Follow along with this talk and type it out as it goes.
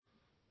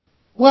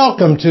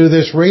Welcome to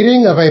this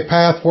reading of a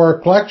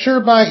Pathwork lecture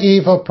by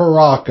Eva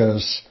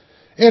Pierrakos.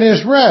 It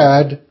is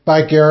read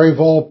by Gary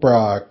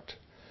Volbracht.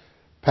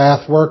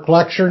 Pathwork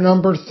lecture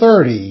number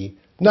 30,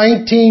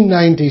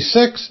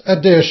 1996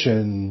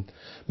 edition,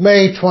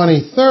 May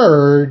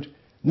 23rd,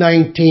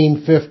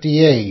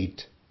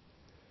 1958.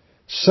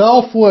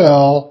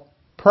 Self-will,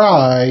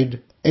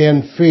 pride,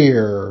 and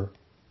fear.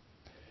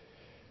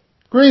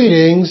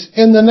 Greetings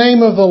in the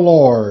name of the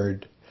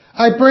Lord.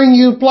 I bring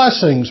you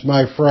blessings,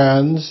 my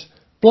friends.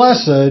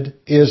 Blessed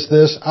is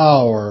this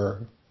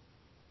hour.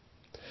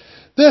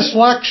 This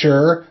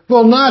lecture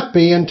will not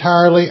be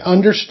entirely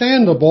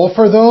understandable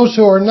for those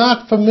who are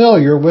not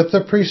familiar with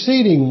the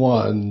preceding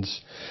ones,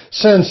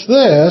 since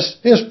this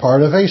is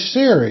part of a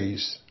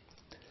series.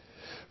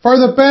 For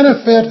the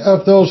benefit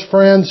of those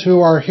friends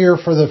who are here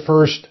for the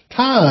first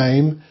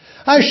time,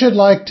 I should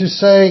like to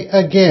say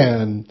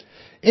again,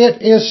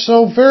 it is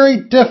so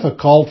very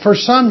difficult for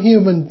some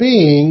human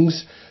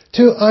beings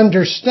to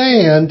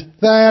understand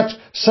that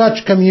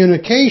such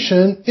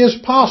communication is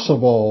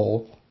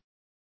possible.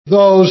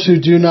 Those who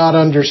do not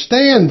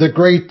understand the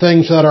great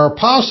things that are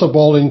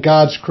possible in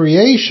God's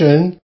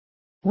creation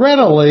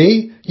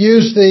readily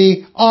use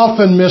the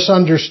often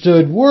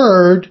misunderstood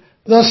word,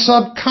 the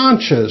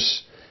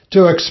subconscious,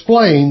 to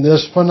explain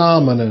this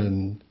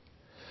phenomenon.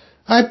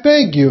 I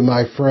beg you,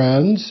 my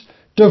friends,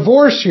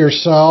 divorce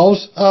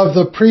yourselves of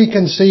the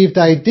preconceived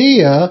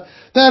idea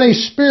that a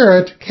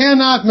spirit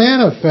cannot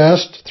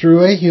manifest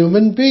through a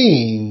human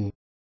being,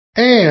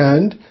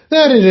 and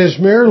that it is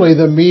merely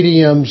the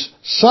medium's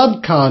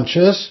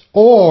subconscious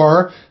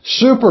or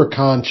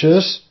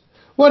superconscious,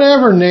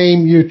 whatever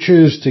name you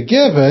choose to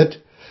give it,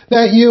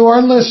 that you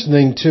are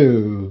listening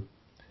to.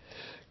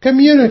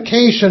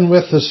 Communication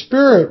with the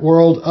spirit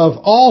world of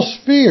all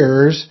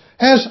spheres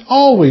has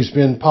always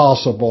been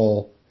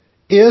possible,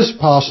 is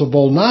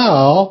possible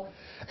now,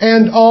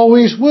 and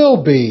always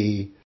will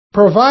be,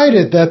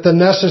 provided that the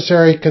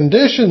necessary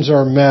conditions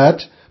are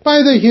met by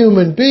the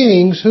human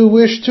beings who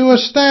wish to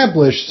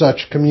establish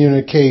such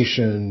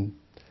communication.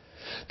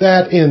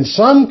 That in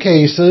some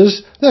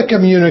cases the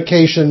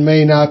communication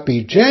may not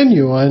be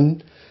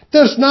genuine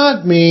does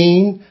not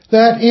mean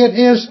that it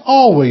is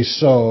always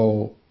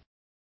so.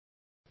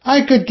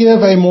 I could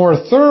give a more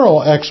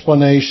thorough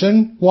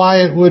explanation why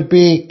it would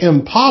be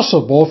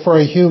impossible for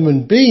a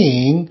human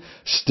being,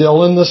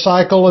 still in the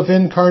cycle of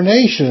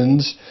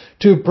incarnations,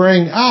 to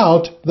bring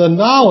out the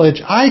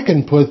knowledge I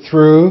can put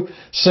through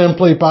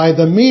simply by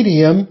the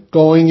medium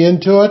going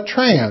into a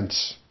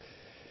trance.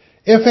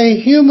 If a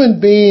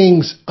human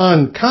being's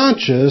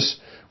unconscious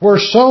were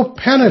so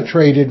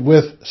penetrated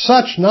with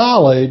such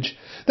knowledge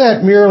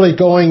that merely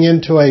going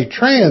into a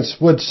trance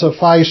would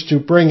suffice to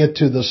bring it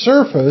to the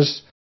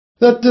surface,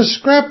 the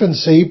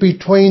discrepancy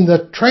between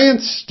the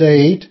trance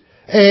state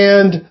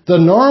and the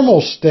normal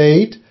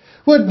state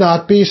would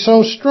not be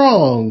so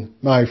strong,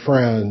 my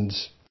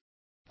friends.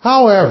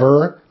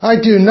 However, I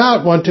do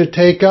not want to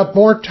take up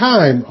more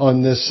time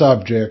on this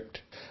subject.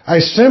 I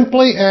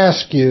simply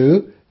ask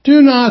you,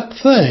 do not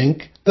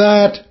think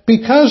that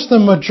because the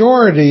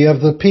majority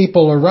of the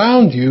people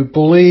around you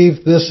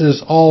believe this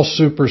is all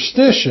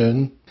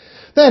superstition,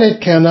 that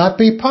it cannot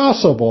be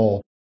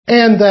possible,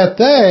 and that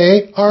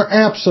they are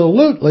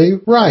absolutely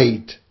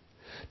right.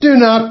 Do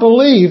not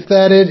believe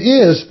that it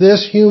is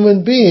this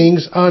human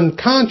being's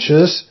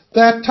unconscious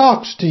that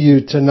talks to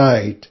you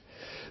tonight.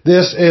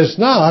 This is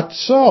not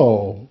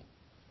so.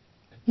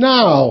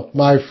 Now,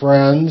 my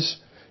friends,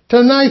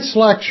 tonight's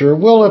lecture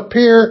will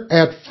appear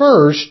at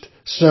first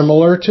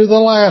similar to the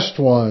last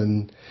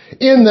one,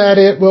 in that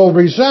it will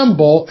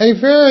resemble a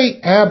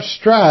very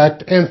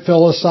abstract and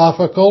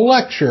philosophical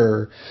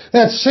lecture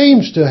that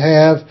seems to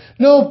have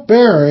no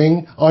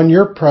bearing on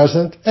your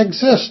present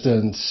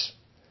existence.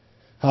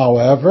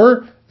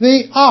 However,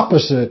 the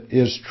opposite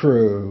is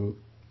true.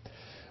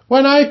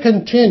 When I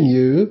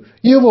continue,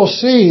 you will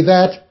see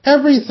that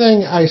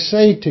everything I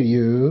say to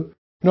you,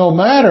 no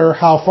matter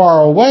how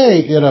far away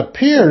it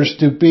appears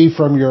to be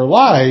from your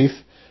life,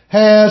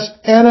 has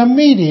an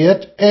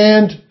immediate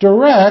and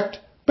direct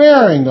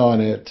bearing on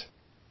it.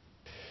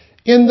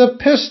 In the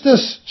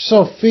Pistis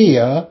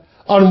Sophia,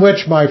 on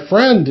which my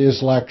friend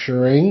is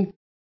lecturing,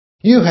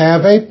 you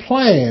have a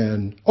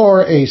plan,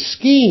 or a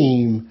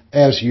scheme,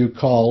 as you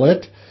call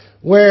it,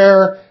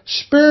 where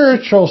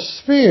spiritual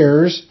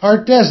spheres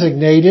are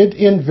designated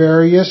in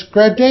various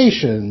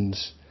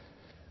gradations.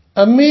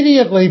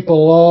 Immediately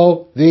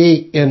below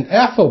the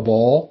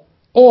ineffable,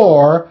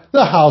 or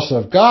the house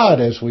of God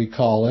as we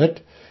call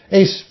it,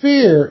 a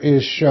sphere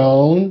is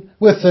shown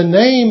with the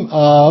name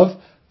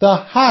of the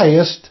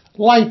highest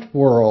light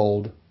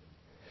world.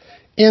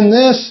 In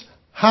this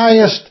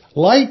highest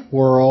light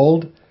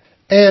world,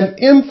 an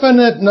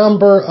infinite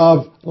number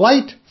of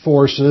light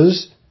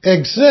forces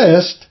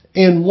exist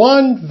in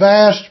one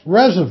vast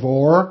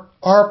reservoir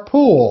or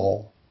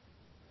pool.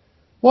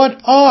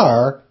 What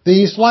are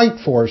these light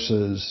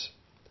forces?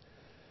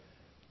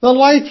 The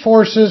light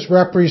forces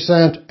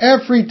represent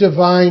every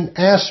divine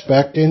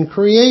aspect in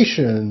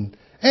creation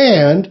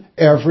and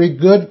every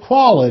good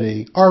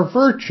quality or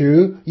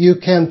virtue you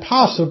can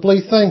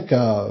possibly think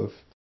of,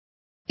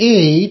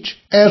 each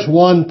as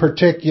one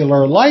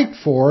particular light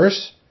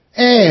force,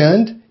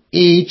 and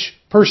each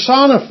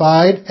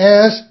personified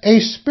as a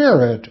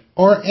spirit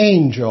or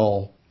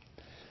angel.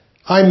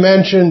 I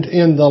mentioned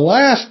in the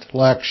last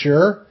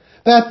lecture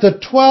that the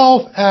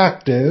 12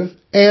 active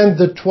and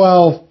the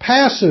 12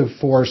 passive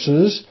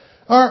forces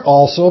are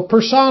also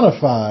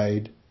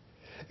personified.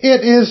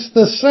 It is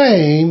the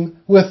same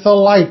with the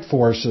light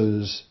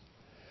forces.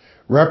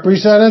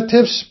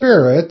 Representative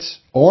spirits,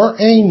 or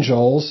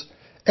angels,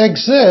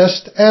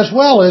 exist as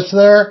well as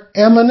their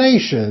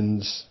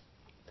emanations.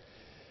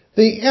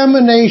 The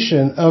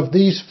emanation of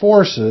these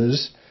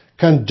forces,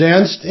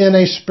 condensed in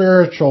a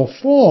spiritual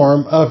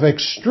form of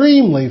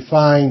extremely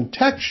fine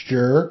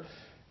texture,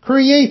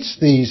 creates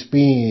these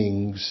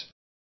beings.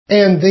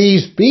 And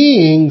these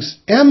beings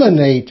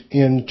emanate,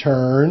 in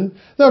turn,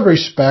 the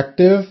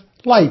respective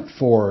light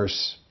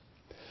force.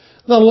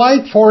 The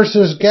light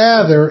forces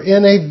gather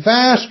in a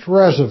vast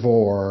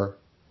reservoir.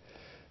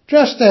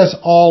 Just as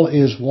all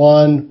is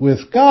one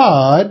with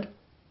God,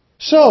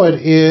 so it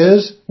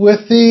is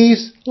with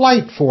these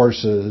light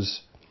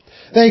forces.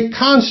 They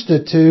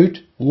constitute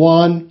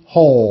one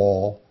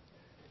whole.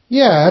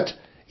 Yet,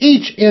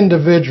 each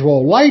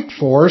individual light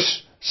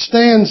force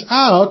stands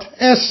out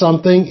as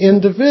something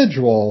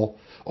individual,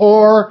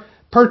 or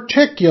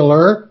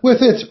particular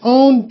with its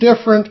own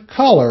different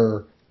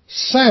color,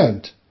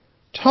 scent,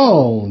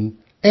 tone,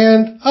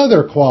 and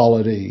other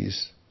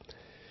qualities.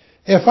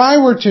 If I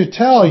were to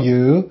tell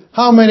you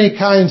how many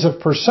kinds of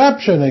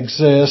perception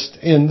exist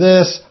in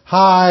this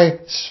high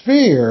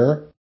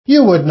sphere,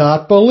 you would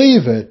not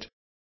believe it,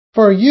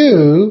 for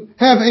you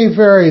have a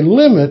very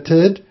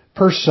limited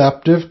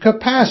perceptive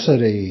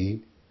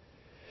capacity.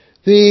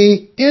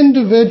 The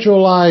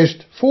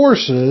individualized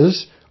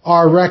forces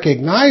are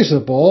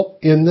recognizable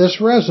in this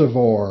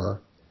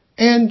reservoir,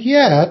 and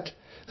yet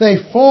they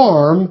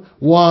form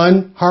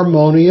one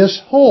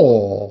harmonious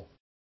whole.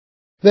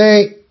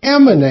 They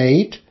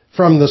emanate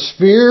from the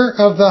sphere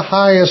of the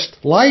highest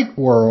light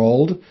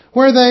world,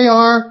 where they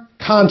are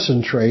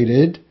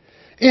concentrated,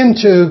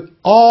 into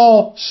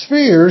all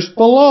spheres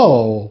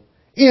below,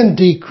 in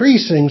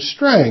decreasing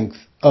strength,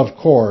 of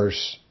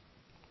course.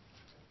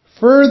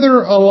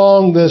 Further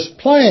along this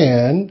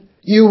plan,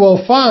 you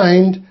will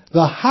find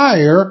the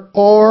higher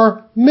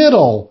or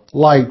middle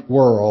light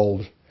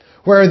world,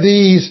 where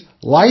these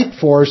light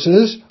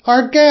forces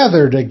are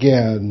gathered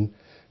again,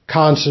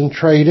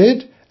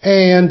 concentrated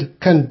and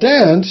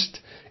condensed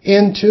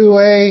into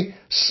a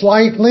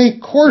slightly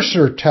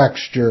coarser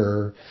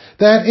texture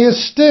that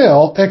is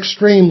still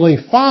extremely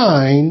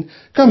fine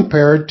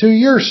compared to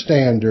your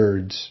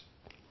standards.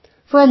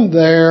 From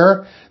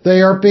there,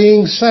 they are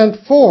being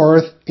sent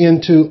forth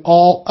into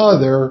all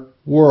other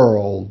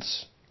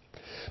worlds.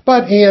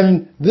 But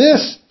in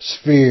this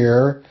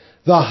sphere,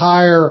 the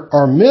higher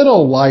or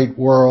middle light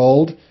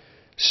world,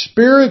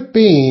 spirit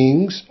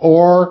beings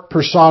or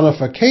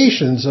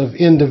personifications of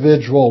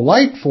individual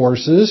light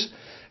forces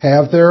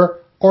have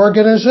their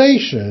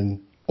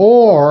organization,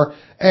 or,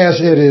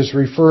 as it is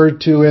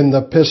referred to in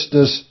the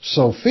Pistis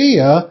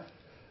Sophia,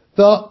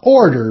 the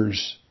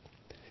orders.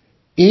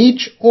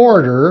 Each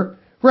order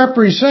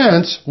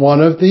represents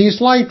one of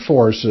these light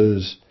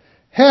forces,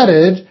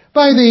 headed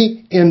by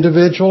the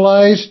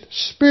individualized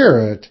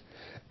spirit,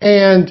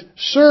 and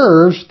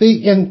serves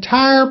the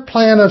entire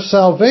plan of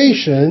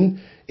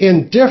salvation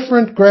in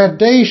different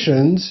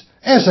gradations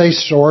as a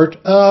sort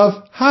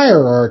of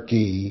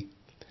hierarchy.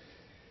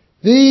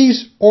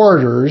 These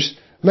orders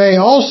may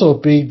also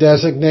be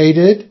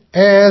designated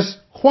as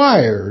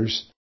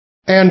choirs,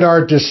 and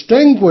are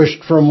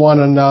distinguished from one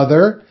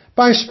another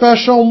by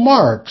special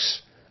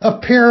marks,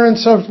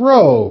 appearance of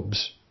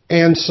robes,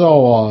 and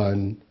so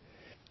on.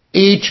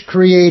 Each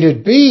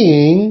created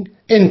being,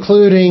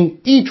 including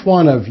each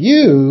one of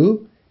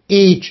you,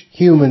 each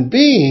human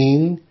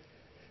being,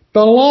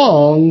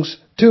 belongs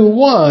to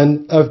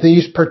one of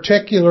these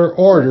particular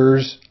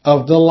orders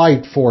of the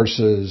light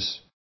forces.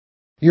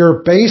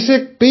 Your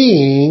basic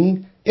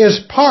being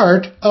is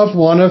part of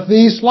one of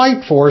these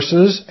light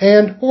forces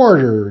and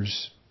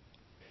orders.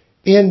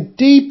 In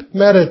deep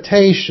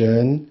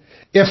meditation,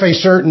 if a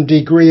certain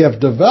degree of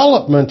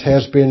development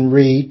has been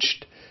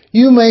reached,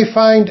 you may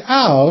find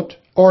out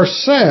or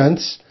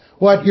sense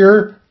what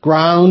your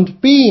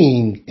ground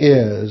being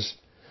is,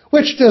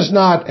 which does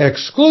not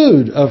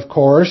exclude, of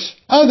course,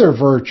 other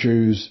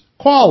virtues,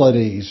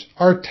 qualities,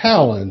 or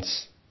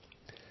talents.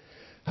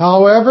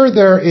 However,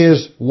 there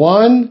is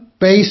one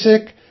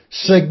basic,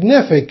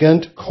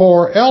 significant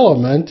core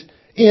element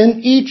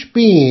in each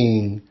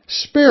being,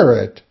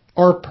 spirit,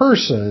 or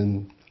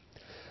person.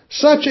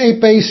 Such a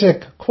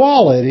basic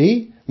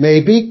quality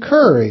may be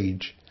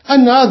courage,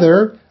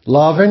 another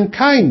love and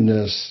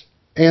kindness,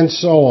 and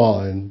so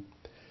on.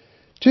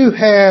 To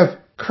have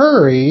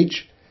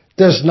courage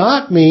does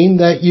not mean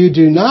that you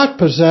do not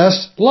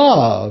possess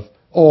love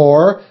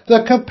or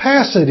the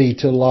capacity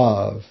to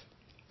love.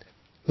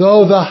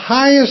 Though the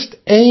highest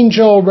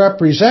angel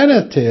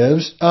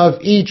representatives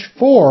of each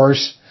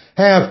force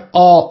have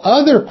all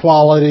other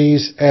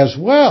qualities as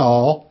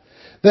well,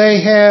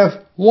 they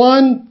have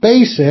one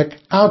basic,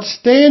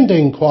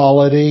 outstanding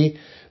quality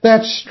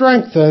that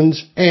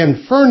strengthens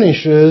and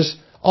furnishes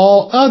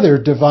all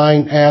other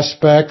divine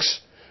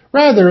aspects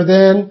rather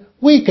than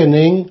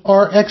weakening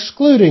or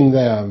excluding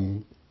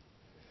them.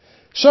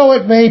 So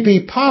it may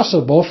be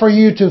possible for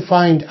you to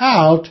find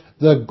out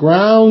the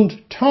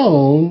ground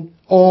tone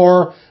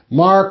or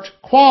marked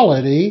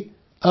quality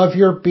of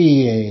your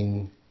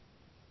being.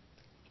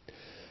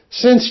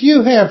 Since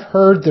you have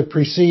heard the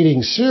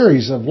preceding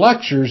series of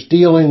lectures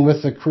dealing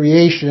with the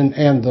creation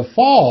and the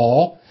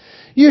fall,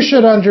 you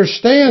should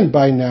understand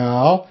by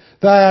now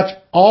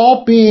that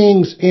all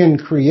beings in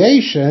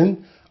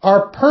creation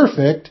are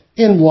perfect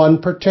in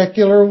one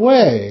particular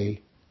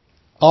way.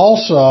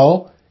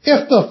 Also,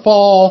 if the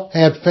fall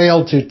had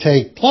failed to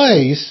take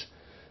place,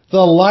 the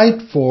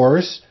light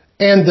force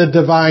and the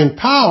divine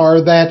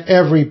power that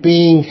every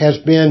being has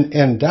been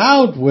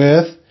endowed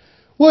with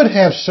would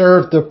have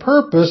served the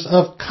purpose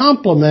of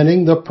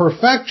complementing the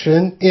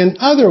perfection in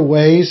other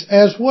ways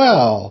as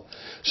well,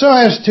 so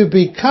as to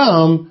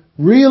become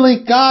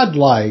really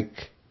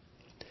godlike.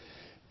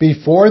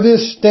 Before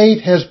this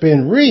state has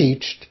been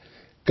reached,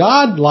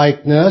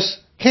 godlikeness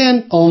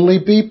can only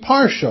be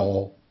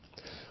partial.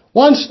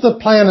 Once the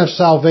plan of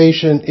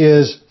salvation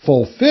is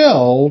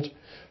fulfilled,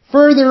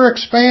 further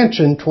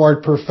expansion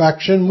toward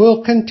perfection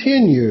will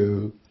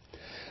continue.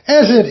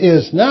 As it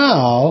is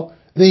now,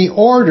 the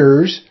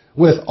orders,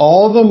 with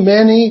all the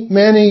many,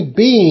 many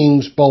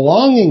beings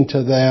belonging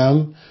to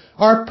them,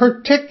 are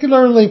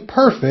particularly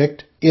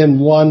perfect in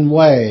one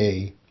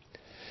way.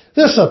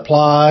 This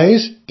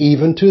applies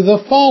even to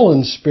the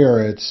fallen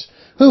spirits,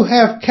 who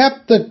have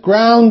kept the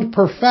ground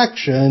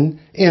perfection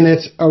in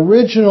its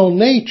original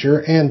nature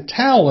and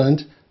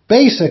talent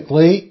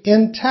basically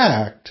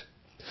intact,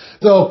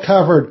 though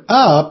covered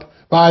up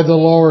by the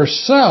lower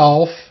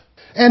self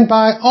and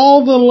by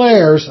all the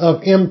layers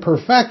of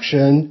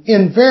imperfection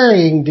in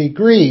varying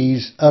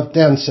degrees of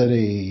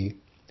density.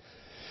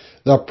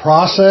 The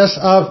process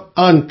of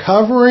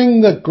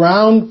uncovering the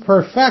ground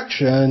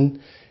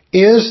perfection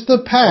is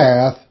the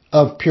path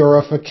of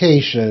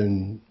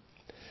purification.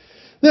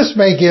 This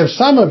may give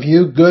some of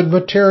you good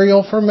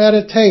material for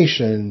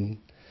meditation.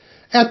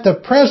 At the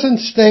present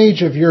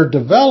stage of your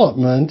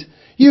development,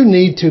 you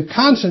need to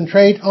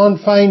concentrate on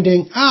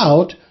finding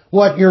out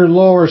what your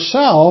lower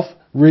self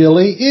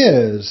really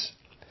is.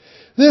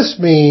 This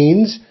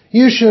means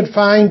you should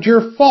find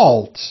your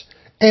faults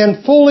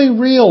and fully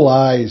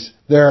realize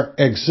their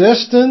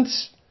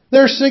existence,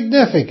 their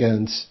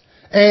significance,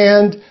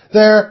 and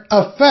their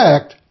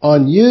effect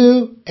on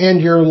you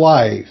and your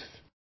life.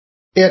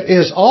 It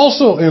is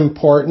also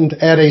important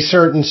at a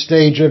certain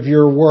stage of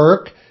your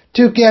work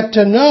to get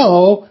to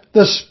know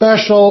the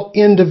special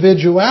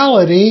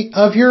individuality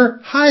of your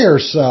higher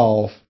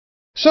self,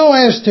 so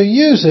as to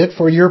use it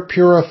for your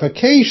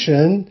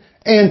purification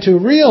and to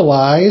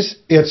realize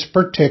its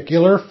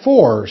particular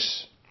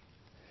force.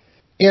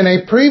 In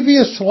a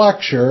previous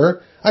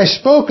lecture, I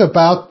spoke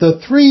about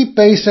the 3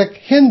 basic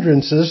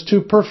hindrances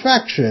to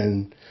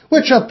perfection,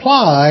 which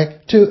apply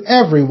to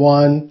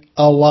everyone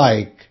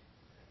alike: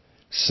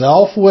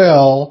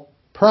 self-will,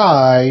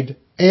 pride,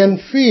 and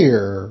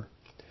fear.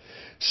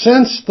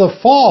 Since the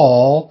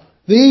fall,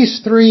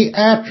 these 3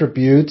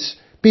 attributes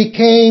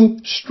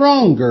became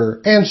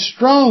stronger and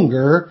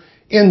stronger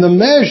in the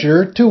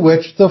measure to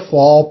which the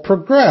fall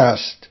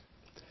progressed.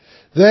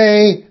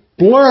 They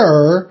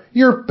blur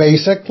your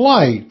basic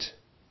light.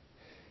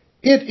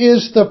 It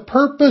is the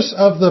purpose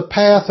of the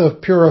path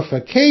of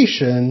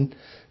purification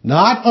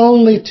not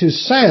only to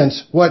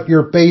sense what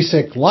your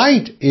basic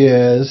light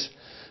is,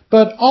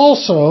 but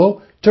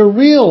also to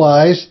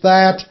realize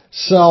that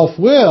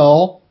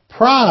self-will,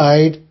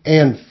 pride,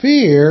 and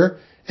fear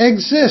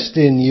exist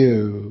in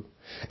you,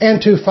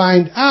 and to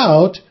find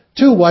out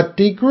to what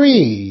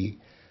degree,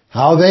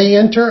 how they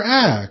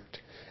interact,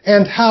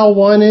 and how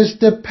one is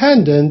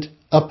dependent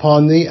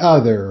upon the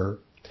other.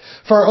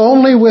 For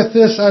only with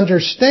this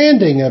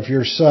understanding of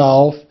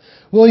yourself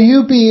will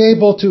you be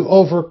able to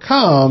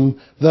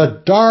overcome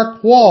the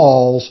dark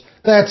walls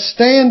that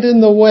stand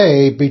in the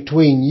way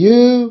between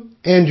you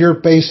and your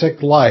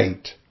basic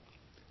light.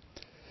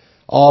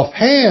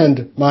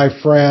 Offhand, my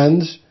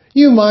friends,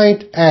 you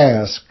might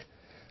ask,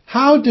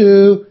 how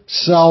do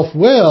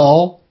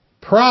self-will,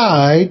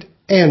 pride,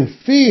 and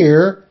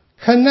fear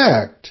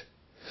connect?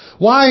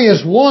 Why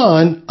is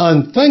one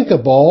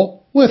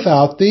unthinkable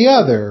without the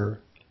other?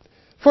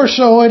 For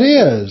so it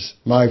is,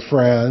 my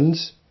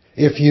friends.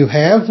 If you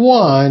have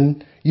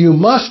one, you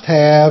must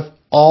have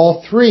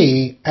all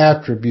 3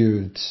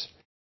 attributes.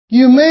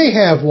 You may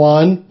have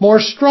one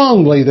more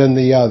strongly than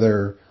the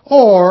other,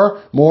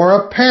 or more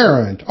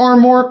apparent, or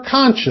more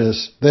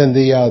conscious than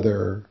the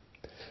other.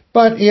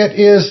 But it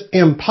is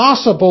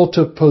impossible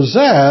to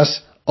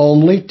possess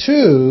only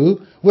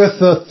 2, with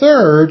the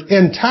third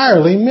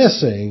entirely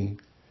missing.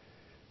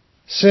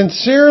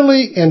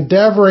 Sincerely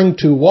endeavoring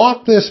to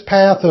walk this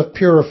path of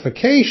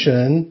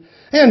purification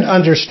and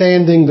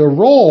understanding the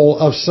role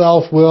of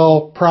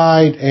self-will,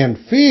 pride, and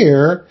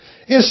fear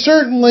is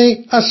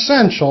certainly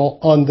essential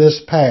on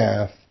this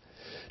path.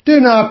 Do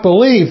not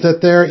believe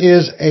that there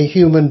is a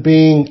human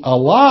being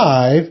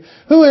alive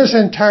who is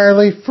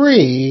entirely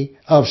free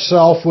of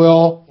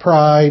self-will,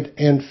 pride,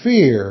 and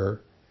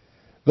fear.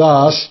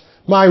 Thus,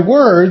 my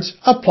words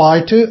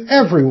apply to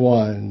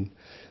everyone.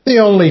 The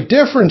only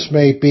difference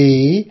may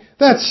be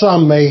that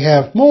some may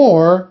have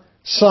more,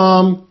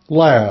 some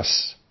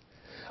less.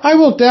 I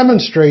will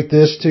demonstrate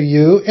this to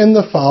you in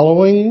the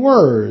following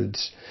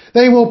words.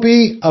 They will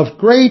be of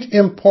great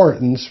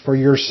importance for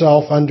your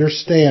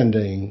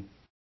self-understanding.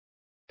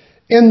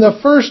 In the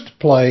first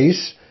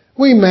place,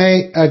 we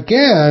may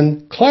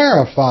again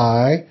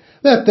clarify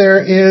that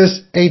there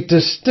is a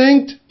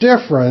distinct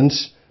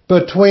difference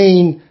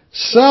between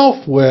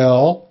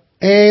self-will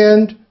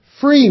and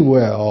free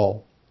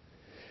will.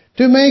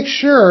 To make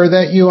sure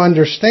that you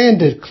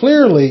understand it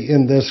clearly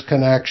in this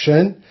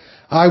connection,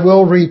 I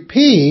will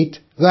repeat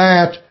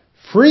that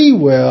free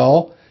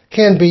will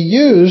can be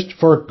used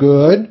for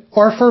good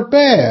or for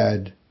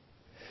bad.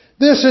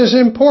 This is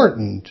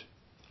important.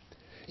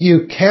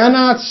 You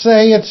cannot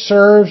say it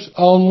serves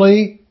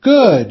only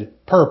good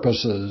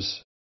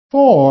purposes,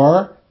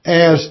 for,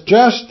 as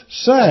just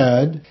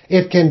said,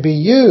 it can be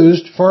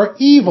used for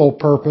evil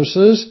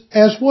purposes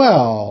as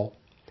well.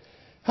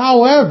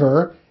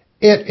 However,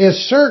 it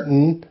is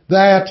certain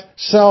that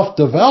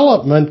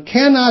self-development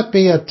cannot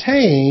be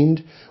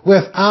attained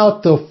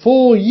without the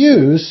full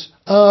use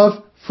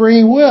of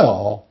free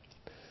will.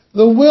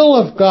 The will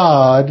of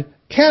God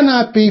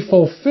cannot be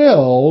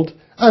fulfilled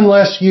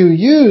unless you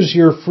use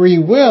your free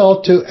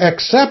will to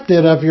accept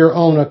it of your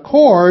own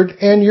accord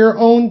and your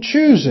own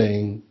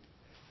choosing.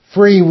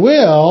 Free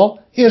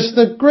will is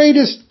the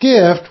greatest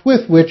gift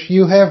with which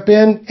you have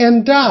been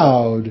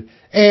endowed,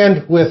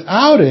 and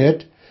without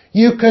it,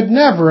 you could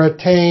never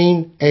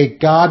attain a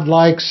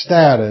godlike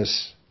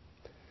status.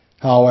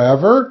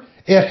 However,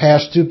 it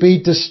has to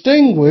be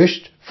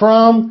distinguished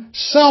from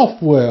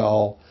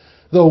self-will,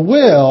 the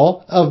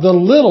will of the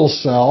little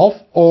self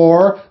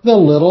or the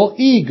little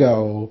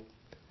ego.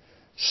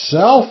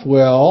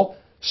 Self-will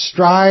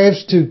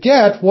strives to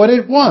get what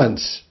it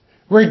wants,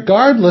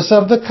 regardless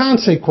of the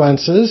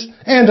consequences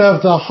and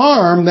of the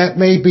harm that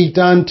may be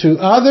done to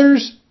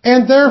others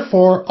and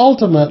therefore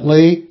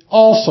ultimately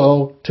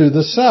also to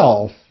the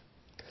self.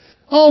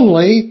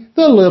 Only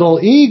the little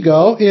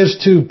ego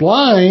is too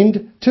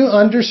blind to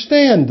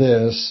understand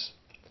this.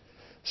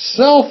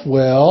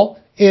 Self-will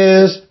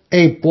is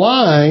a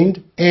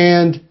blind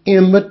and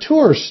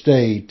immature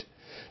state,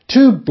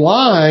 too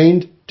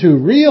blind to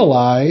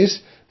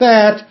realize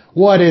that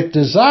what it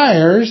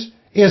desires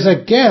is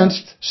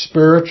against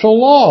spiritual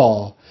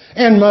law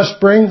and must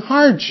bring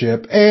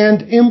hardship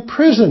and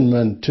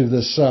imprisonment to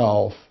the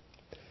self.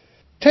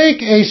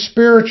 Take a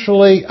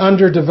spiritually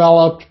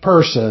underdeveloped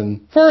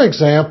person, for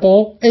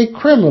example, a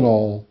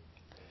criminal.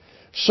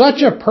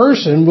 Such a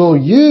person will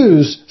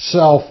use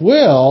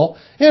self-will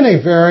in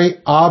a very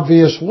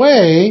obvious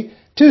way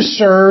to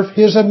serve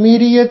his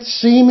immediate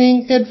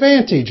seeming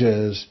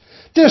advantages,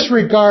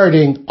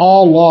 disregarding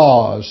all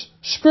laws,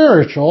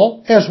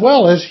 spiritual as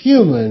well as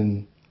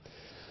human.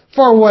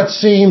 For what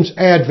seems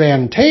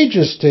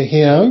advantageous to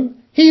him,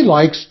 he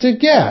likes to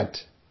get.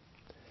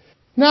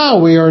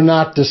 Now we are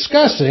not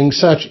discussing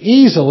such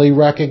easily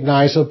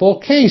recognizable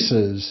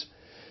cases.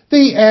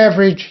 The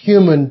average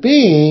human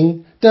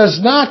being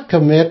does not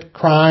commit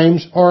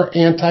crimes or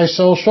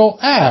antisocial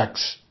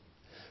acts,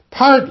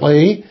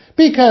 partly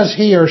because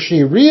he or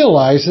she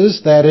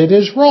realizes that it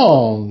is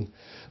wrong.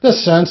 The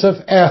sense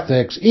of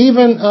ethics,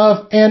 even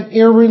of an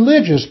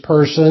irreligious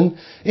person,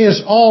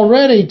 is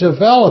already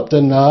developed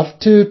enough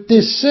to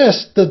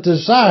desist the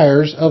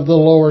desires of the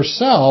lower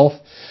self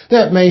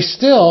that may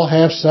still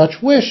have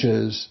such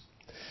wishes,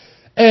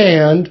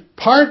 and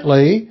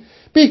partly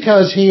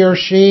because he or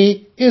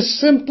she is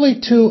simply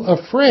too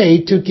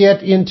afraid to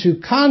get into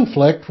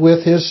conflict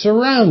with his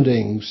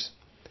surroundings.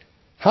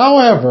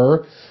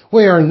 However,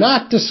 we are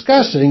not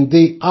discussing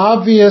the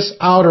obvious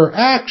outer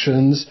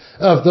actions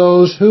of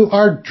those who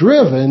are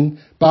driven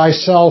by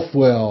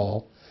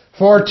self-will,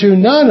 for to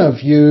none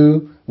of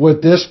you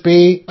would this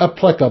be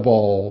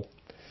applicable.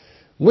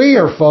 We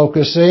are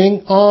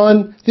focusing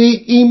on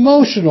the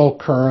emotional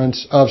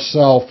currents of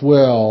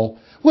self-will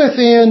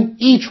within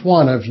each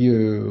one of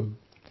you.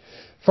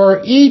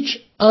 For each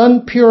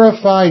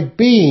unpurified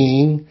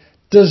being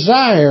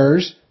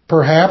desires,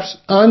 perhaps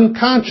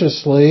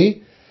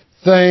unconsciously,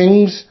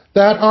 things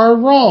that are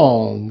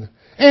wrong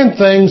and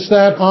things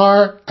that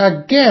are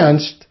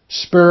against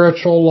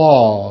spiritual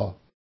law.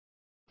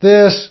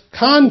 This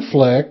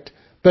conflict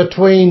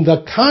between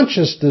the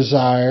conscious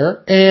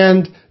desire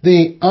and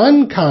the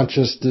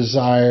unconscious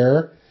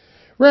desire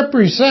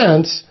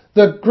represents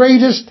the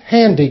greatest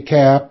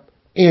handicap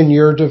in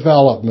your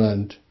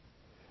development.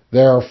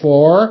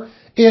 Therefore,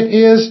 it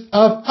is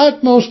of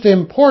utmost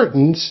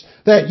importance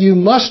that you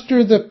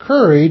muster the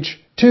courage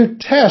to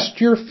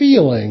test your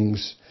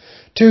feelings,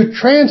 to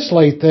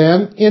translate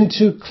them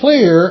into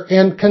clear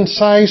and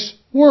concise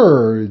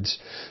words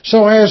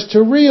so as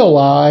to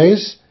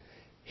realize,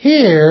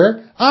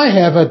 here I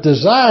have a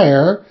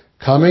desire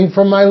coming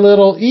from my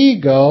little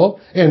ego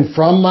and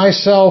from my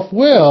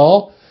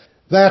self-will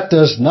that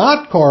does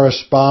not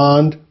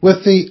correspond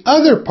with the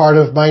other part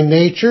of my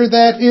nature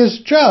that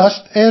is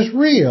just as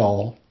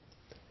real.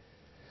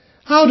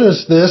 How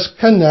does this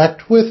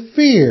connect with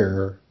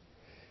fear?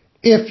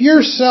 If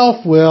your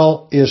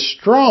self-will is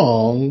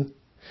strong,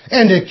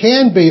 and it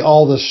can be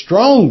all the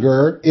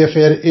stronger if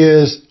it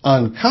is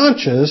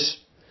unconscious,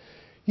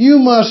 you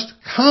must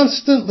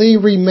constantly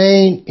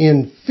remain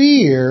in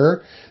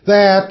fear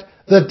that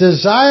the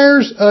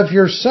desires of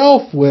your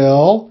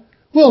self-will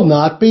will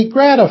not be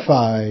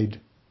gratified.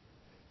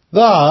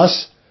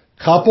 Thus,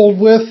 coupled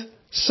with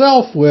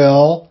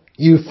self-will,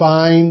 you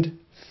find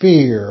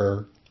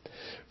fear.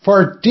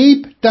 For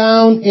deep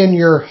down in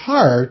your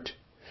heart,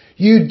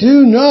 you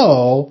do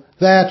know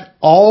that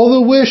all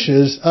the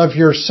wishes of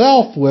your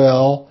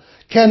self-will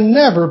can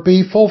never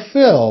be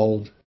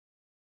fulfilled.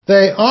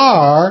 They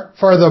are,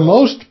 for the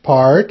most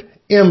part,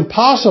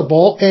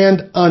 impossible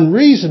and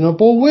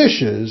unreasonable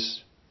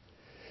wishes.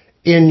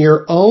 In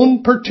your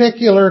own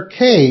particular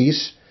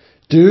case,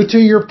 due to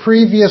your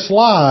previous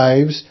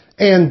lives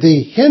and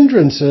the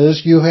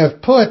hindrances you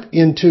have put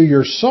into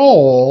your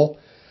soul,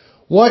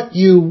 what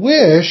you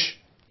wish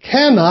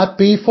cannot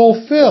be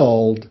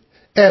fulfilled,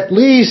 at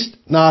least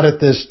not at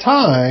this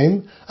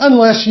time,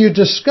 unless you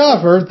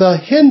discover the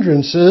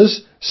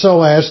hindrances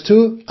so as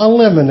to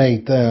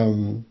eliminate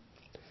them.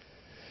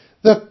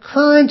 The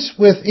currents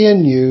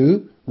within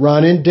you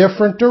run in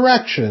different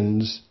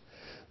directions.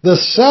 The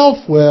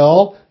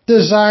self-will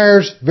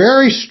desires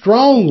very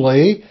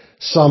strongly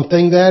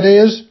something that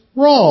is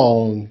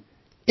wrong,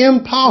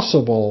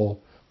 impossible,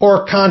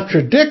 or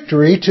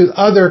contradictory to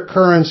other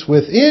currents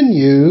within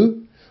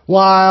you,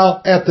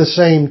 while at the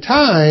same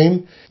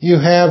time you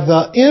have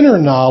the inner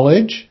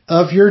knowledge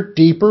of your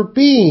deeper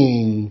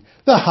being,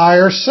 the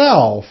higher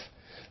self,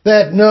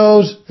 that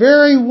knows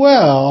very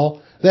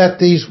well that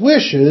these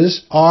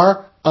wishes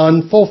are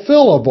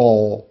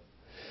unfulfillable.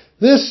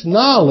 This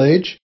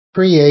knowledge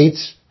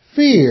creates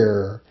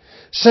fear,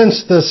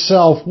 since the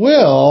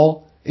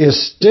self-will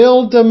is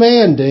still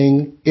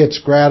demanding its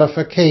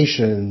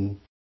gratification.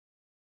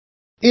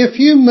 If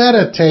you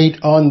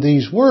meditate on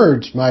these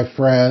words, my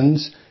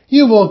friends,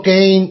 you will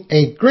gain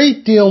a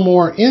great deal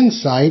more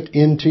insight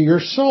into your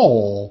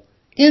soul,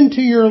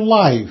 into your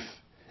life,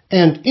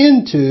 and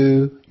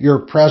into your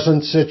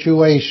present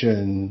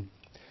situation.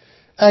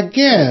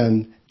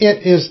 Again,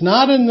 it is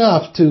not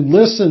enough to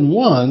listen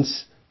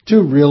once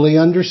to really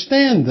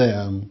understand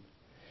them.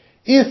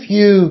 If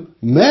you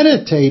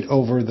meditate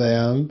over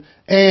them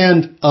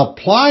and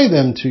apply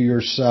them to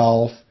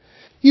yourself,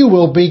 you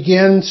will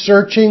begin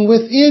searching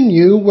within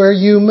you where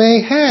you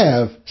may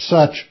have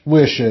such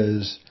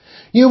wishes.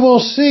 You will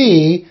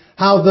see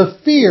how the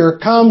fear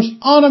comes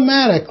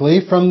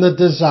automatically from the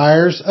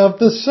desires of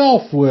the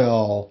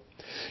self-will.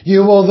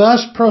 You will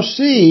thus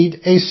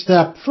proceed a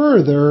step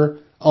further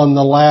on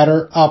the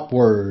ladder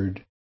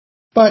upward.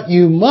 But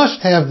you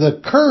must have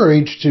the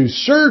courage to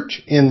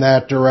search in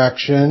that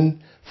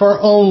direction, for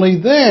only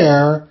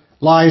there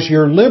lies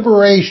your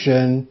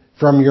liberation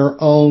from your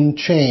own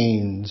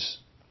chains.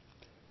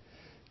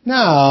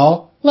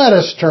 Now, let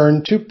us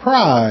turn to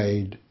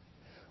pride.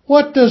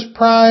 What does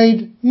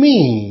pride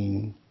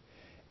mean?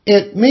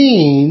 It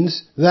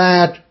means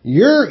that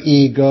your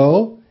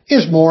ego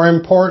is more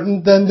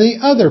important than the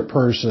other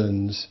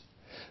person's,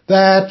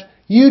 that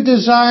you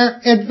desire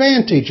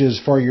advantages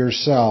for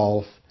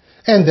yourself,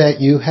 and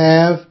that you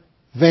have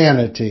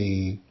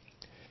vanity.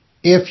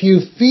 If you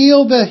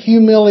feel the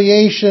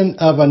humiliation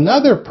of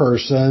another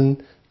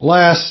person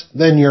less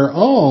than your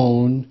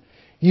own,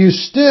 you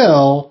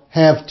still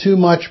have too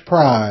much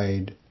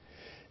pride.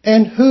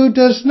 And who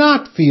does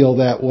not feel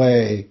that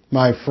way,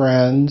 my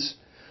friends?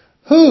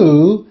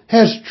 Who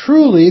has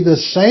truly the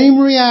same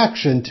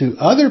reaction to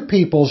other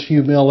people's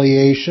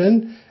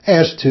humiliation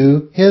as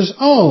to his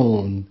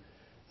own?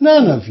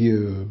 None of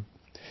you.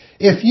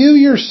 If you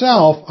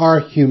yourself are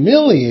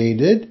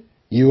humiliated,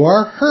 you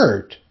are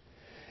hurt.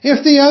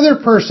 If the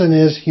other person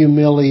is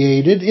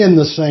humiliated in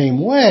the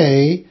same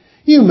way,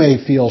 you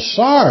may feel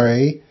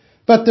sorry,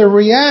 but the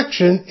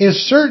reaction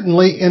is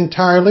certainly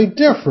entirely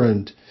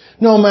different,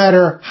 no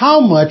matter how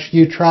much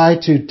you try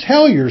to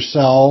tell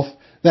yourself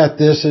that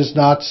this is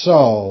not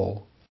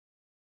so.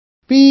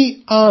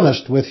 Be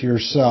honest with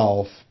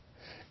yourself,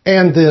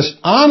 and this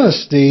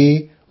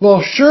honesty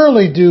will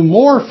surely do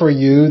more for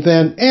you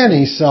than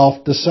any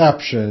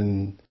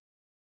self-deception.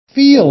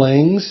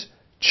 Feelings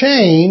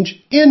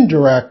change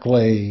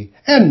indirectly,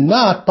 and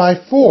not by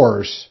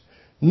force,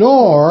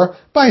 nor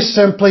by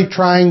simply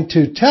trying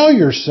to tell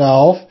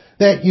yourself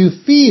that you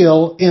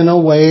feel in a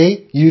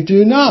way you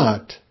do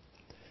not.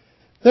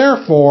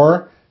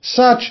 Therefore,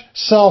 such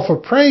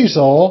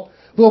self-appraisal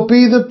will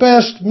be the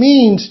best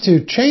means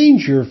to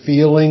change your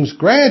feelings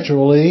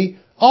gradually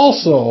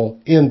also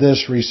in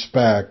this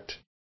respect.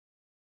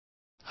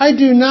 I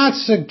do not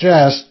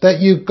suggest that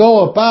you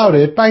go about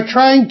it by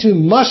trying to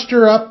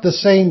muster up the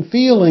same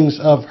feelings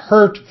of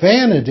hurt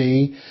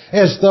vanity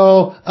as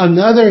though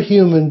another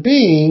human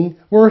being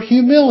were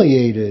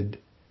humiliated.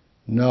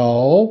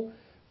 No,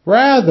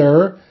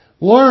 rather,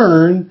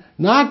 learn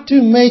not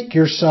to make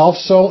yourself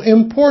so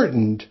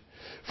important,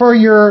 for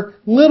your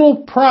little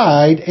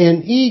pride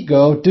and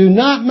ego do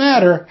not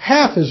matter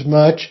half as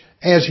much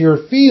as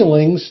your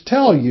feelings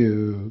tell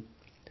you.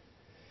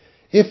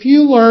 If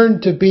you learn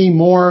to be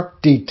more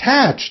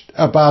detached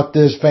about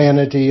this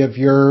vanity of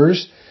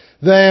yours,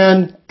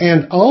 then,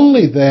 and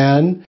only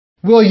then,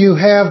 will you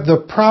have the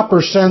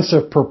proper sense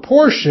of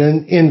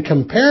proportion in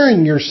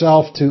comparing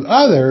yourself to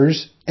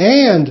others,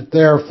 and,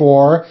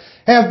 therefore,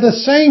 have the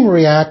same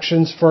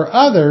reactions for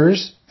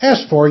others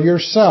as for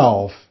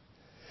yourself.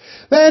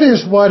 That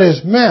is what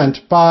is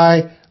meant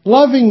by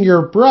loving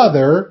your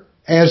brother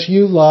as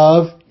you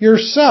love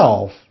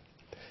yourself.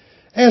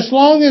 As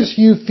long as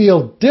you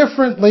feel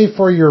differently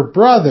for your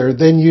brother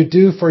than you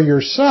do for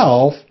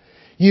yourself,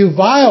 you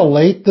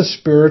violate the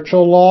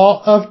spiritual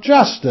law of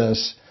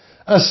justice,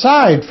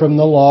 aside from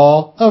the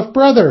law of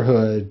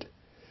brotherhood.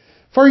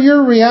 For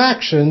your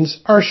reactions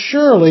are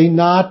surely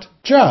not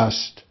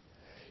just.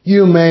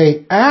 You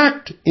may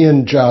act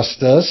in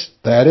justice,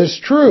 that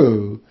is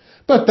true,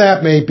 but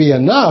that may be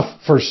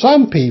enough for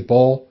some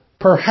people,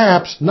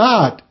 perhaps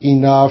not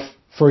enough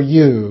for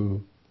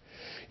you.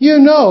 You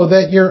know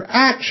that your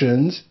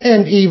actions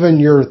and even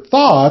your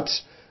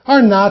thoughts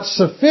are not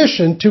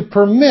sufficient to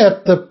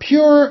permit the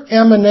pure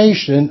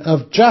emanation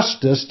of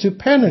justice to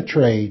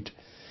penetrate.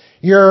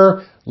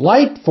 Your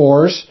light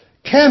force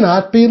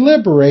cannot be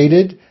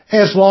liberated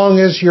as long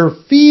as your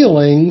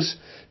feelings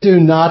do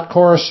not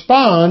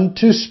correspond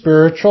to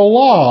spiritual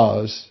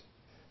laws.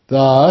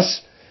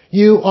 Thus,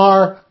 you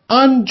are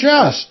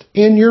unjust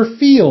in your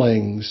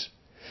feelings.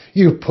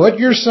 You put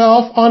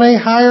yourself on a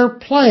higher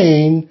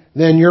plane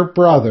than your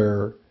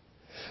brother.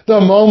 The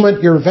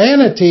moment your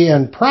vanity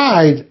and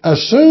pride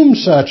assume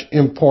such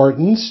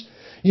importance,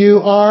 you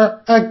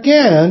are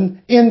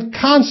again in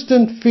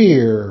constant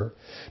fear,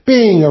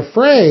 being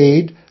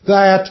afraid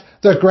that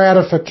the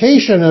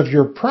gratification of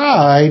your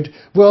pride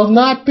will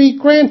not be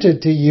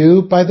granted to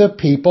you by the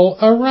people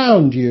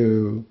around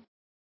you.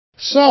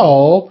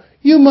 So,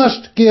 you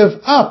must give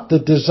up the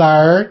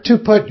desire to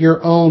put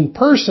your own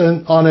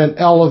person on an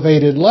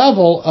elevated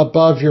level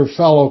above your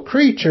fellow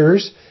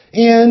creatures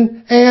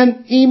in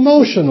an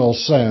emotional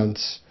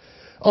sense.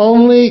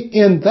 Only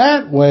in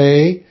that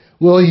way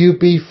will you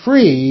be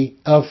free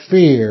of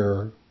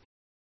fear.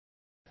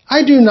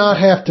 I do not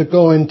have to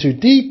go into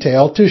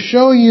detail to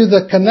show you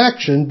the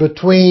connection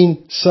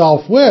between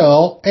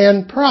self-will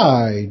and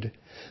pride.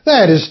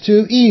 That is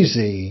too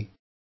easy.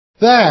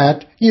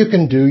 That you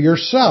can do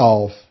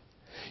yourself.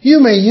 You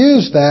may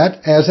use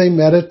that as a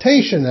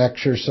meditation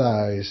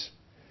exercise.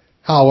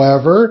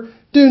 However,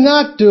 do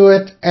not do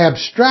it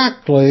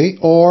abstractly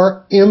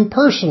or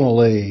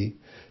impersonally.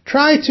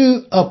 Try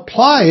to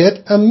apply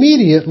it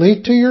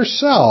immediately to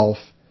yourself.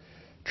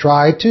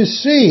 Try to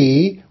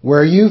see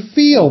where you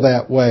feel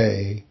that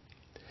way.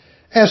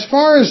 As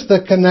far as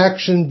the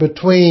connection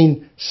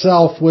between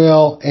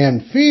self-will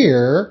and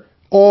fear,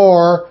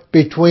 or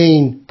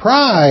between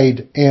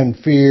pride and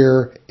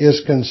fear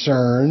is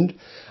concerned,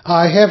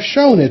 I have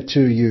shown it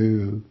to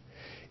you.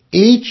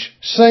 Each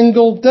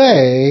single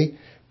day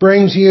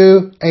brings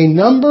you a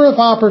number of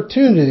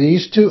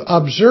opportunities to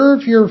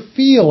observe your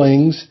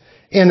feelings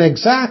in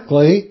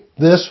exactly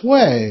this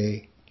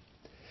way.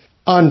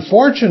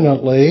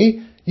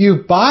 Unfortunately,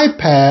 you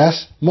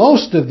bypass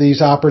most of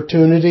these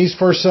opportunities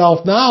for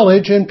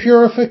self-knowledge and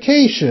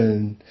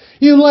purification.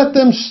 You let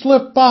them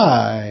slip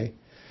by.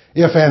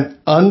 If an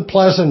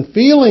unpleasant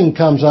feeling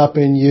comes up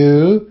in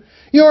you,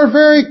 you are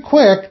very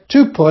quick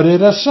to put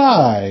it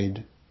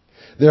aside.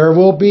 There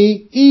will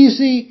be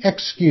easy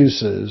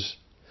excuses.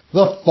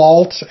 The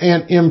faults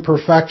and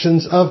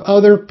imperfections of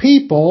other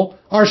people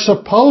are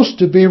supposed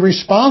to be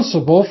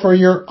responsible for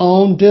your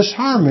own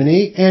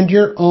disharmony and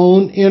your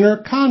own inner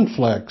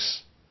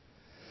conflicts.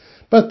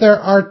 But there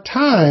are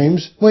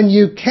times when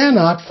you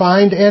cannot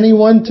find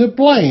anyone to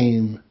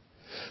blame.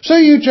 So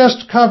you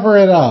just cover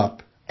it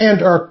up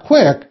and are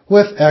quick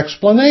with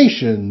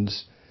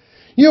explanations.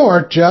 You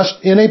are just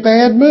in a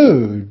bad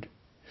mood.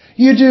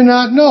 You do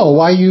not know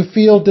why you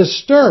feel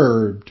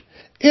disturbed.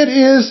 It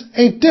is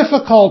a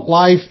difficult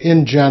life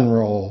in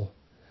general.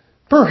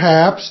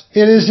 Perhaps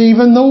it is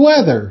even the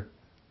weather.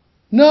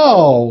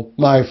 No,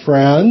 my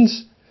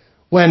friends.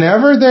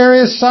 Whenever there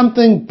is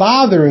something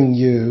bothering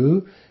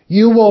you,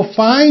 you will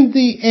find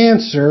the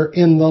answer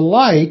in the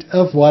light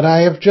of what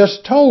I have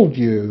just told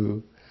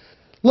you.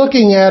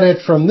 Looking at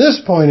it from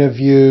this point of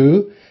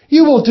view,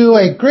 you will do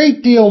a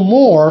great deal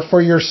more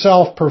for your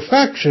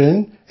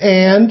self-perfection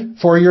and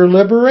for your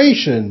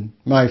liberation,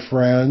 my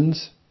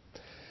friends.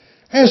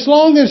 As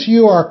long as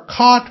you are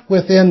caught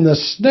within the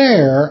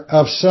snare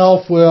of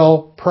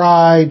self-will,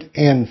 pride,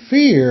 and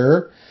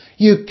fear,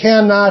 you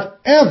cannot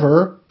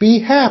ever be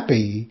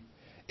happy.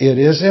 It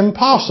is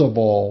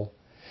impossible.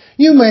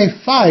 You may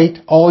fight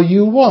all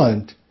you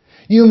want.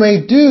 you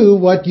may do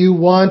what you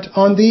want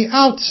on the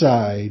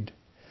outside,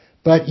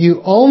 but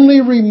you only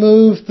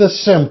remove the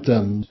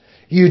symptoms.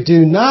 You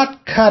do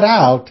not cut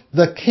out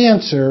the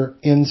cancer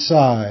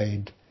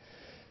inside.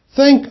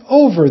 Think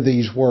over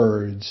these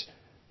words.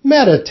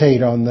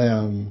 Meditate on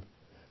them.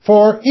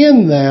 For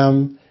in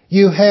them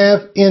you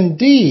have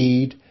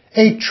indeed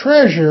a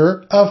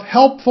treasure of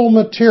helpful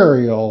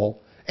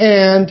material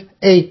and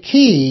a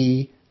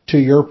key to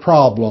your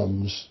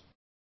problems.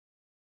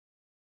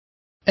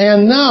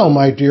 And now,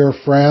 my dear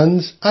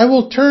friends, I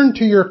will turn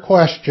to your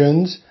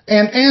questions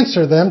and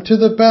answer them to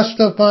the best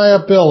of my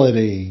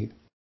ability.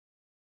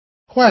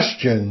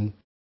 Question: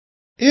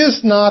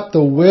 Is not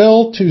the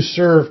will to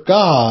serve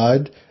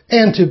God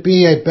and to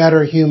be a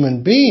better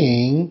human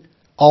being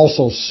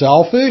also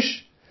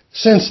selfish,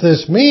 since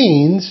this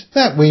means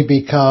that we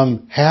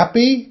become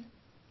happy?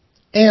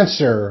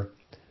 Answer: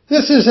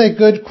 This is a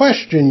good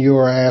question you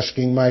are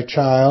asking, my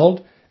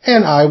child,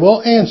 and I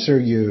will answer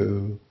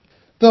you.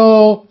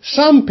 Though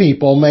some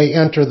people may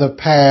enter the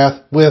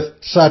path with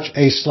such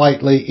a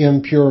slightly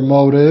impure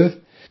motive,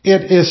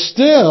 it is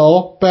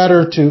still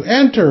better to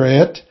enter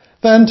it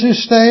than to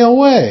stay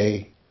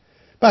away.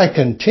 By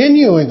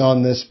continuing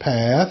on this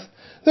path,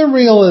 the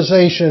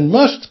realization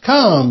must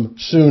come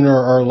sooner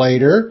or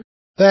later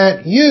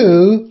that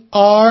you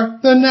are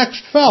the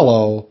next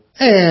fellow,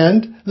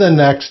 and the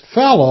next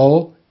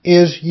fellow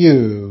is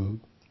you.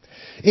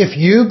 If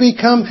you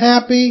become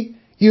happy,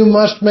 you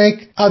must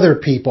make other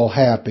people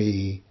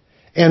happy.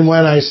 And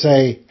when I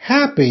say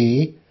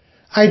happy,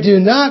 I do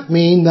not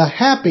mean the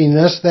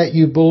happiness that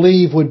you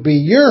believe would be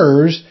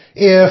yours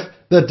if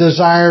the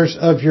desires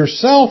of your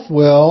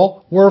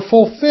self-will were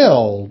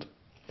fulfilled.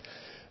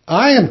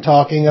 I am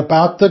talking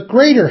about the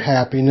greater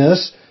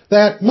happiness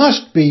that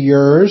must be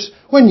yours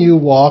when you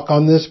walk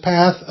on this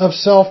path of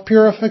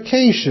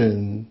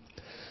self-purification.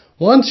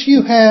 Once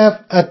you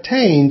have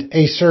attained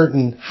a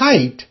certain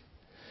height,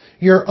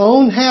 your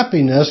own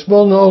happiness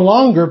will no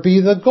longer be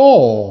the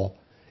goal.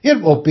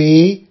 It will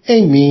be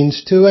a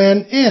means to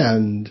an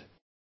end.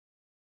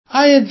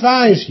 I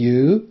advise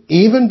you,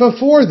 even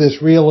before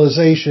this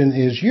realization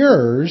is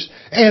yours,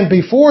 and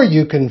before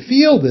you can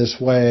feel this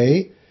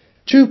way,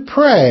 to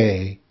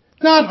pray,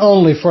 not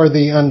only for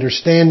the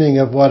understanding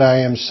of what I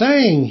am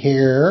saying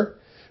here,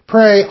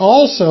 pray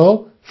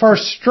also for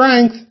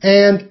strength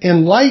and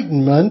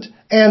enlightenment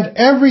and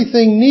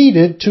everything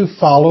needed to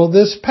follow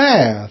this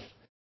path.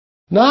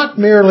 Not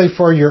merely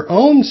for your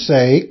own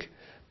sake,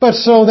 but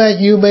so that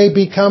you may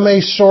become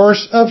a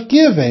source of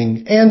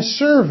giving and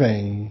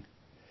serving.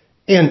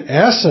 In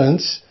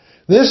essence,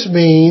 this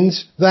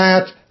means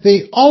that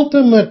the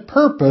ultimate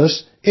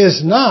purpose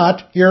is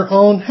not your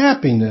own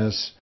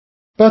happiness,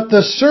 but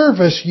the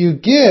service you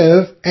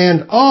give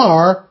and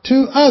are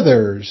to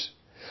others.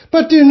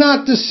 But do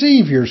not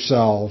deceive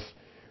yourself.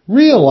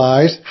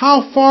 Realize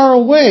how far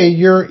away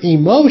your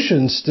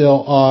emotions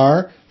still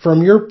are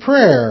from your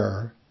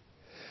prayer.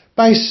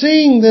 By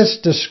seeing this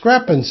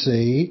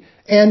discrepancy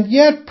and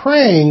yet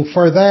praying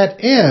for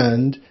that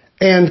end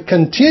and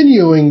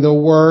continuing the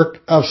work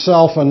of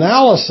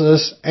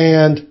self-analysis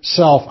and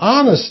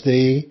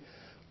self-honesty,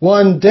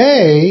 one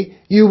day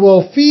you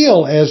will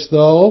feel as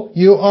though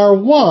you are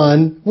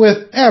one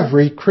with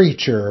every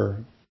creature.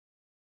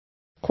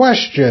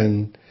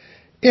 Question: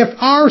 If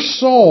our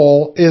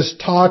soul is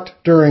taught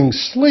during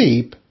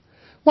sleep,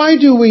 why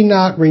do we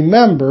not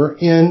remember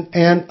in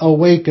an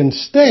awakened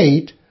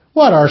state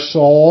what our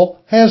soul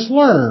has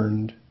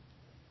learned?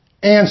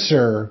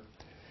 Answer: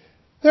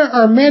 There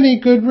are many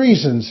good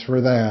reasons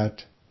for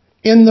that.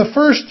 In the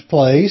first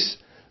place,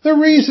 the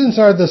reasons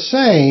are the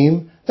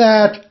same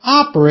that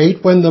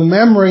operate when the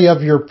memory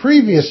of your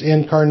previous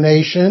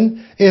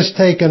incarnation is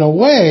taken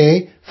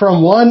away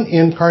from one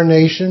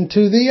incarnation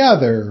to the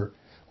other,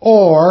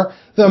 or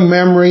the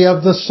memory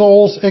of the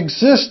soul's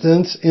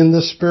existence in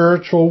the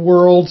spiritual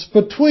worlds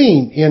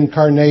between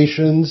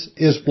incarnations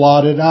is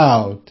blotted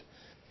out.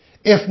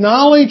 If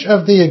knowledge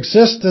of the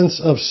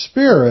existence of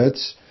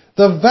spirits,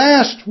 the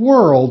vast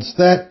worlds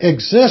that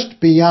exist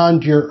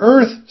beyond your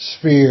earth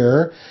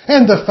sphere,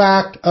 and the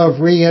fact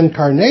of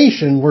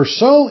reincarnation were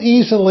so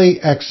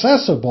easily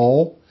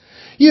accessible,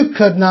 you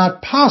could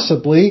not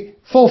possibly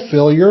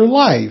fulfill your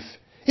life.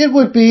 It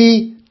would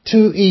be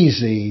too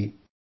easy.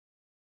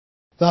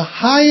 The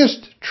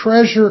highest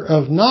treasure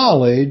of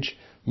knowledge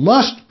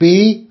must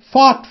be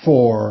fought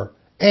for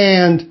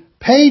and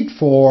paid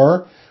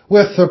for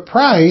with the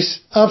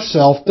price of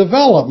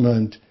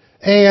self-development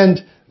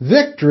and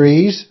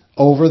victories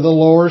over the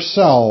lower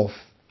self.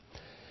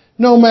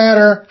 No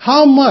matter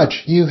how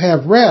much you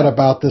have read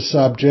about the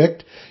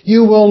subject,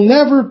 you will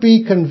never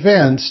be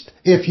convinced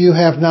if you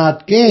have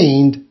not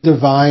gained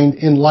divine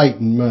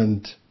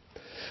enlightenment.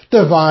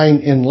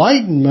 Divine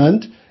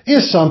enlightenment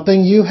is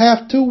something you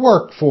have to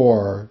work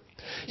for.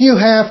 You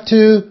have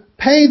to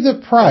pay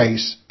the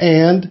price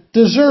and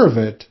deserve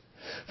it,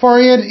 for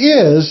it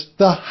is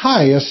the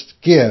highest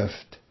gift.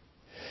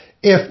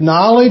 If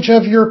knowledge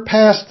of your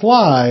past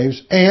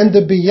lives and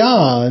the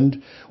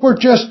beyond were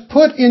just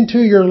put into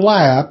your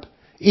lap,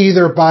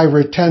 either by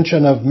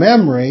retention of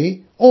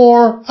memory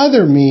or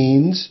other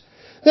means,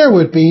 there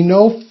would be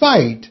no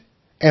fight,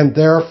 and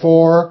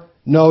therefore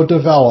no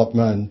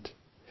development.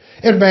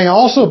 It may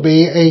also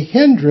be a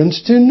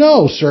hindrance to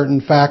know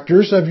certain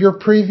factors of your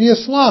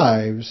previous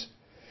lives.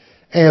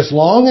 As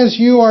long as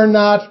you are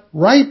not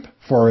ripe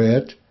for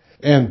it,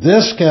 and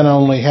this can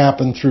only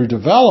happen through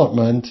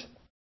development,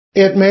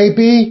 it may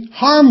be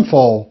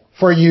harmful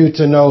for you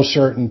to know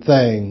certain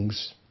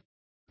things.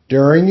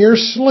 During your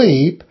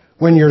sleep,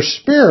 when your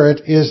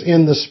spirit is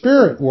in the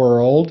spirit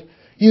world,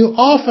 you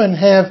often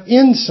have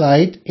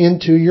insight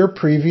into your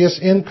previous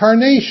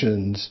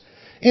incarnations,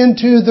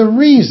 into the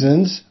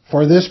reasons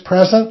for this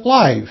present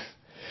life,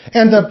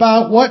 and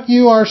about what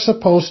you are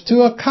supposed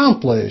to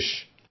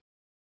accomplish.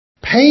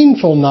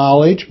 Painful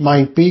knowledge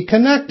might be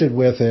connected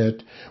with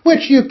it,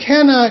 which you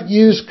cannot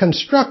use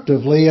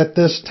constructively at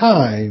this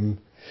time.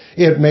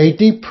 It may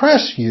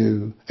depress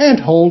you and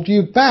hold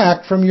you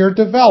back from your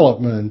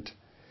development.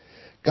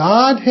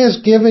 God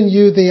has given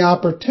you the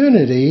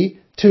opportunity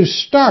to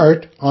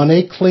start on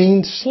a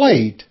clean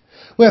slate,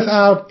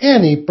 without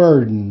any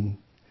burden.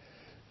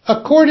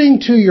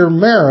 According to your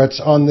merits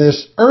on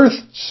this earth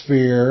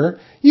sphere,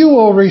 you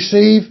will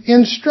receive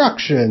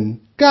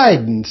instruction,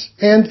 guidance,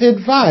 and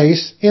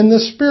advice in the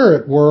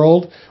spirit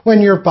world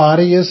when your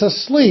body is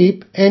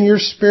asleep and your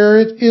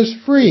spirit is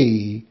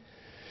free.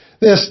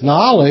 This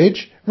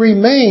knowledge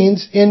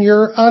remains in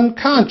your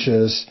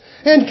unconscious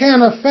and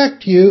can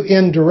affect you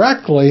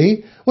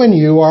indirectly when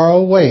you are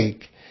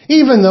awake,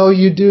 even though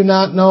you do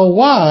not know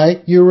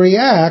why you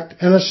react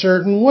in a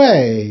certain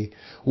way,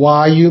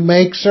 why you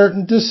make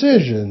certain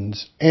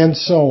decisions, and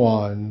so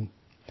on.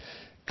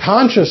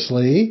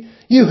 Consciously,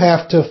 you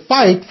have to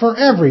fight for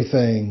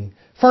everything,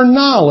 for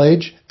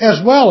knowledge as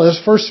well as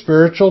for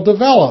spiritual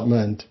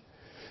development.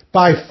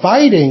 By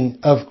fighting,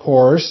 of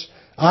course,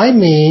 I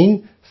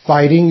mean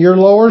fighting your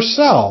lower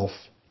self.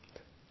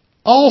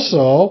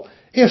 Also,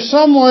 if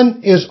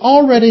someone is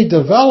already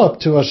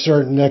developed to a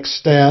certain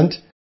extent,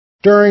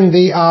 during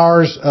the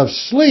hours of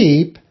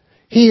sleep,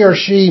 he or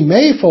she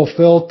may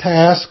fulfill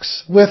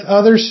tasks with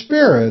other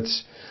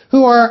spirits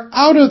who are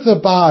out of the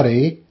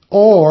body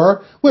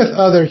or with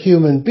other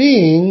human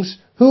beings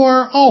who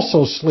are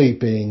also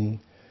sleeping.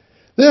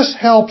 This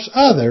helps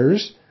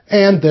others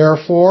and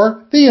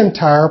therefore the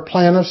entire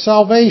plan of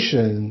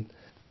salvation.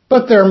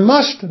 But there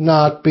must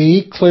not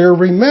be clear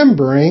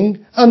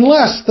remembering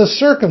unless the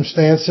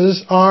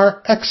circumstances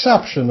are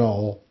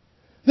exceptional.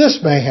 This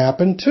may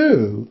happen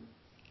too.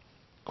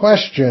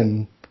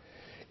 Question: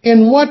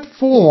 in what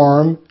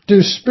form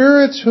do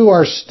spirits who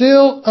are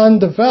still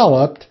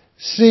undeveloped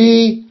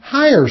see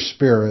higher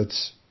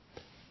spirits?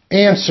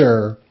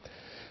 Answer: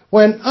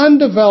 when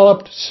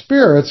undeveloped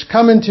spirits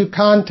come into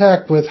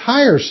contact with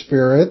higher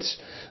spirits,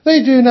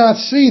 they do not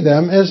see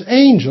them as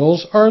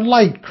angels or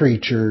light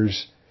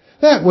creatures.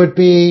 That would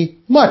be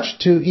much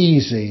too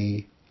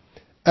easy.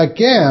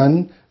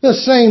 Again, the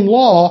same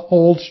law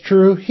holds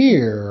true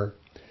here.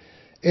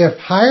 If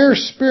higher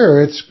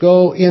spirits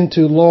go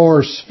into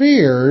lower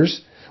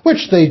spheres,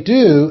 which they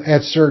do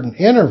at certain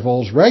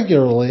intervals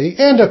regularly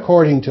and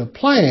according to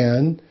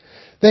plan,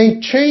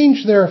 they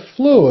change their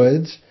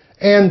fluids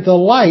and the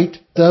light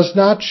does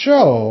not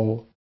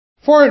show.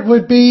 For it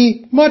would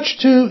be much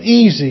too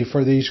easy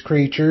for these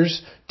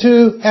creatures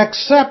to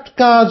accept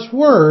God's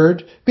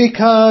word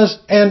because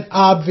an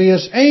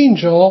obvious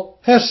angel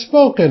has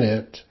spoken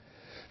it.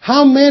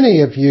 How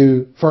many of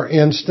you, for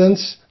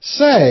instance,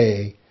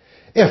 say,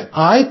 "If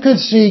I could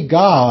see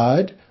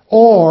God,"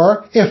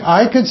 or "if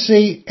I could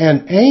see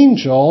an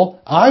angel,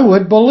 I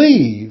would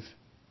believe"?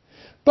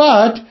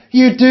 But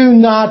you do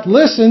not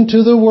listen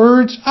to the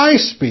words I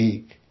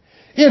speak.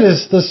 It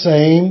is the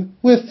same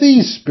with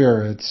these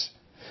spirits.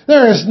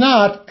 There is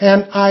not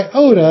an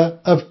iota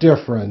of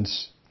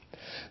difference.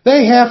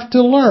 They have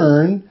to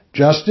learn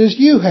just as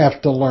you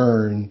have to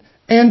learn,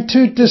 and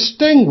to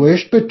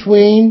distinguish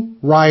between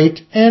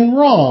right and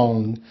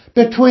wrong,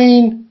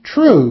 between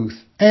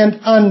truth and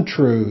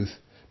untruth,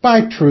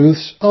 by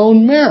truth's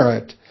own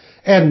merit,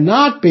 and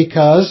not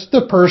because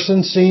the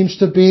person seems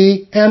to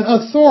be an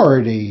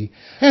authority,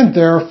 and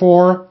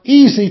therefore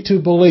easy to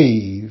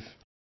believe.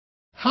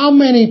 How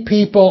many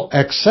people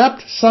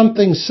accept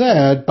something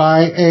said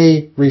by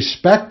a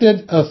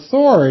respected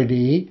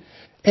authority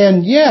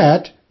and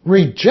yet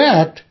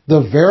reject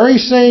the very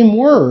same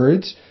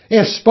words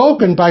if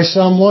spoken by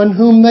someone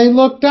whom they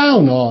look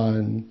down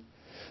on?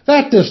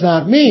 That does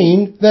not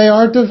mean they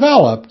are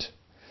developed.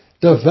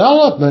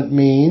 Development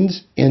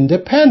means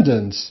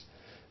independence,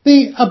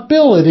 the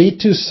ability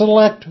to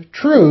select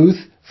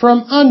truth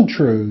from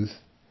untruth.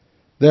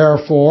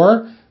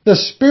 Therefore, the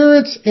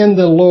spirits in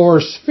the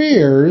lower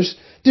spheres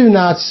do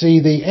not see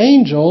the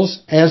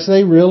angels as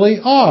they really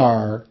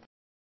are.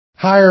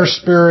 Higher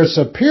spirits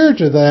appear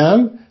to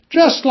them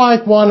just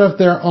like one of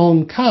their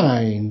own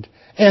kind,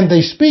 and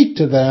they speak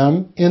to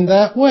them in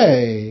that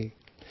way.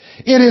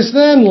 It is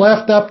then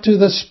left up to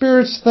the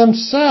spirits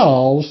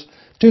themselves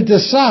to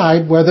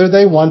decide whether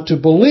they want to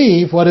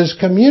believe what is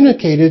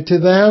communicated to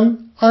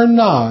them or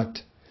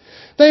not.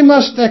 They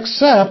must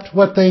accept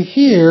what they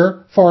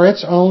hear for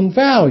its own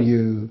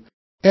value,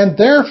 and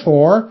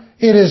therefore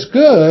it is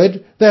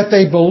good that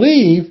they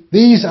believe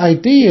these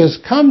ideas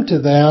come to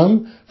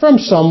them from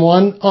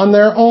someone on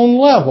their own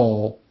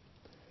level.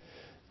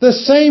 The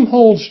same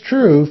holds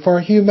true for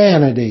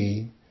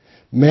humanity.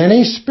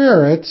 Many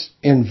spirits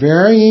in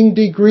varying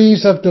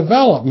degrees of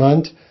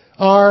development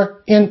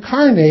are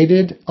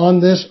incarnated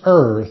on this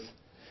earth.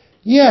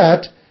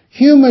 Yet,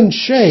 human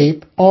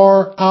shape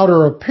or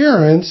outer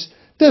appearance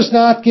does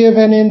not give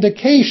an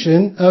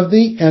indication of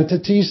the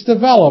entity's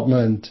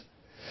development.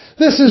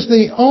 This is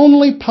the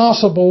only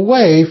possible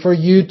way for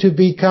you to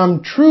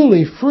become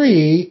truly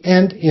free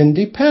and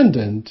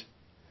independent.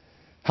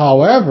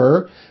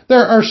 However,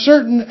 there are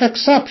certain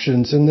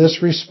exceptions in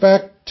this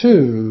respect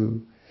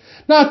too.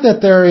 Not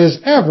that there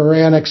is ever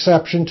an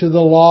exception to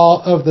the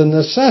law of the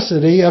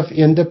necessity of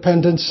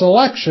independent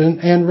selection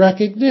and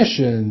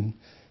recognition,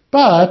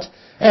 but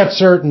at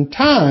certain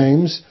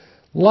times,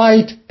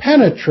 light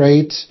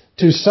penetrates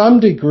to some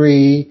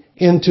degree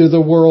into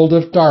the world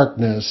of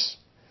darkness.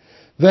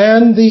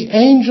 Then the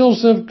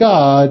angels of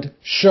God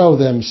show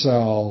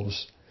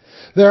themselves.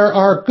 There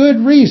are good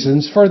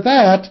reasons for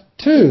that,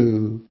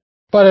 too,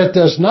 but it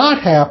does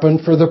not happen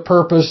for the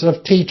purpose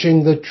of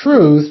teaching the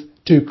truth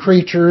to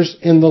creatures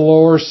in the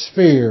lower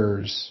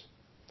spheres.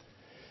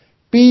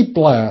 Be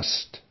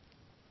blessed.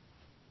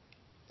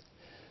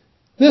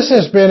 This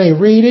has been a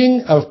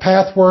reading of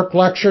Pathwork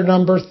Lecture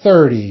number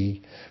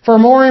 30. For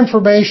more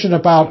information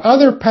about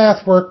other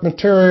Pathwork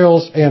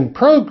materials and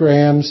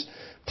programs,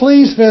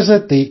 please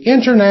visit the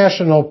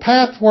International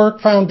Pathwork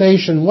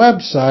Foundation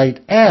website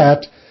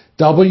at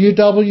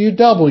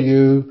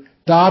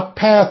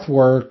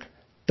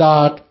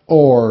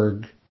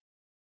www.pathwork.org.